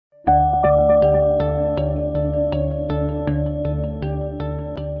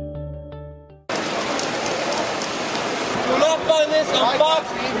on Fox,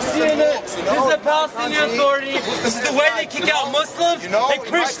 CNN. This is the Palestinian Authority. This is the way they kick out Muslims and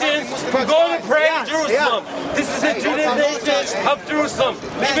Christians from going to pray in Jerusalem. This is the Judaization of Jerusalem.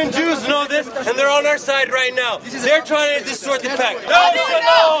 Even Jews know this, and they're on our side right now. They're trying to distort the fact.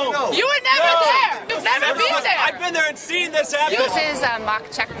 No! You were never there! You've never been there! I've been there and seen this happen. This is a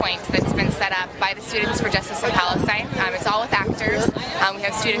mock checkpoint that's been set up by the Students for Justice in Palestine. It's all with actors. We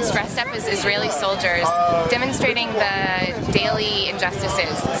have students dressed up as Israeli soldiers demonstrating the daily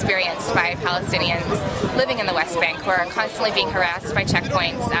injustices experienced by Palestinians living in the West Bank who are constantly being harassed by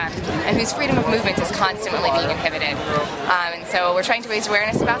checkpoints and whose freedom of movement is constantly being inhibited. And so we're trying to raise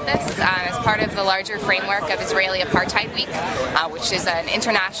awareness about this as part of the larger framework of Israeli Apartheid Week, which is an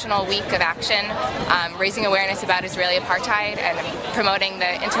international week of action raising awareness about Israeli apartheid and promoting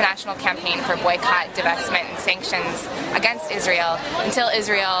the international campaign for boycott, divestment, and sanctions against Israel until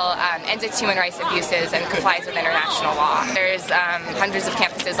Israel ends its human rights abuses and complies with international law. There's hundreds of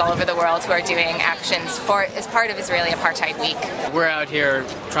campuses all over the world who are doing actions as part of Israeli Apartheid Week. We're out here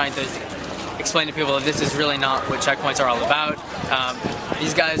trying to explain to people that this is really not what checkpoints are all about.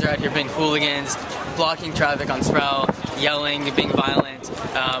 These guys are out here being hooligans, blocking traffic on Sproul, yelling, being violent.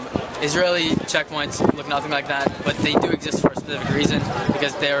 Israeli checkpoints look nothing like that, but they do exist for a specific reason,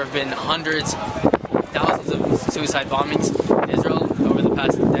 because there have been hundreds, thousands of suicide bombings in Israel over the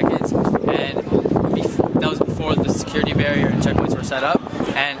past decades, and that was before the security barrier and checkpoints were set up,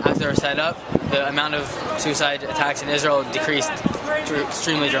 and as they were set up, the amount of suicide attacks in Israel decreased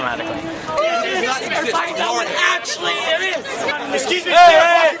extremely dramatically. Actually, it is. Excuse me.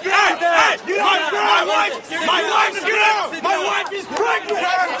 Hey, My wife is pregnant.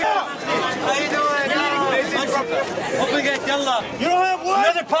 How you doing? You don't have what?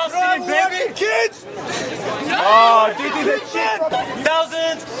 Another Palestinian baby? Kids? Oh, dude,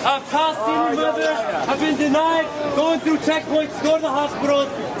 thousands of Palestinian mothers have been denied going through checkpoints to go to the hospitals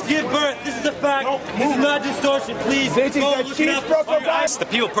to give birth. This is a fact. This is not distortion. Please go look it up. The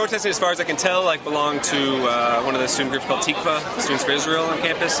people protesting, as far as I can tell, belong to one of the student groups called Tikva, Students for Israel on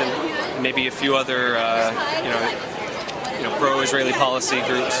campus, and maybe a few other, pro-Israeli policy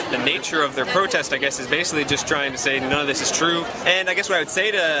groups. The nature of their protest, I guess, is basically just trying to say none of this is true. And I guess what I would say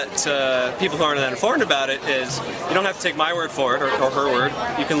to people who aren't that informed about it is you don't have to take my word for it or her word.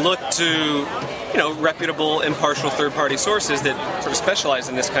 You can look to reputable, impartial third-party sources that sort of specialize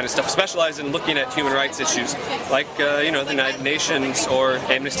in this kind of stuff, specialize in looking at human rights issues, like the United Nations or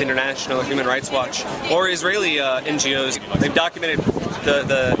Amnesty International, or Human Rights Watch, or Israeli NGOs. They've documented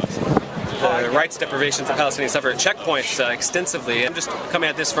the rights deprivations that Palestinians suffer at checkpoints extensively. I'm just coming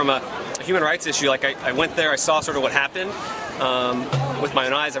at this from a human rights issue. I went there, I saw sort of what happened with my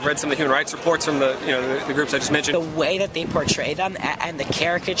own eyes. I've read some of the human rights reports from the groups I just mentioned. The way that they portray them and the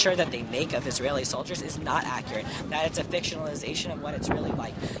caricature that they make of Israeli soldiers is not accurate. That it's a fictionalization of what it's really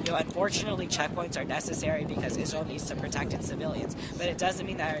like. Unfortunately, checkpoints are necessary because Israel needs to protect its civilians, but it doesn't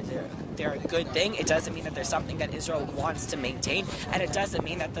mean that they're a good thing. It doesn't mean that they're something that Israel wants to maintain, and it doesn't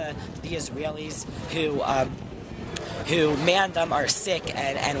mean that the Israelis who man them are sick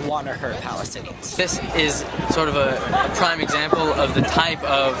and want to hurt Palestinians. This is sort of a prime example of the type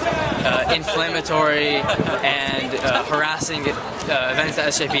of inflammatory and harassing events that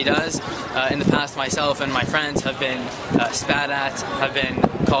SJP does. In the past, myself and my friends have been spat at, have been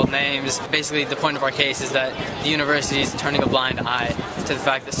called names. Basically, the point of our case is that the university is turning a blind eye to the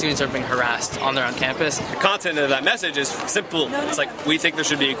fact that students are being harassed on their own campus. The content of that message is simple. It's like, we think there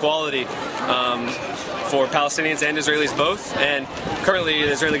should be equality for Palestinians and Israelis both, and currently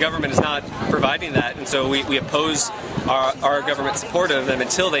the Israeli government is not providing that, and so we oppose our government support of them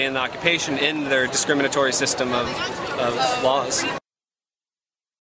until they end the occupation in their discriminatory system of laws.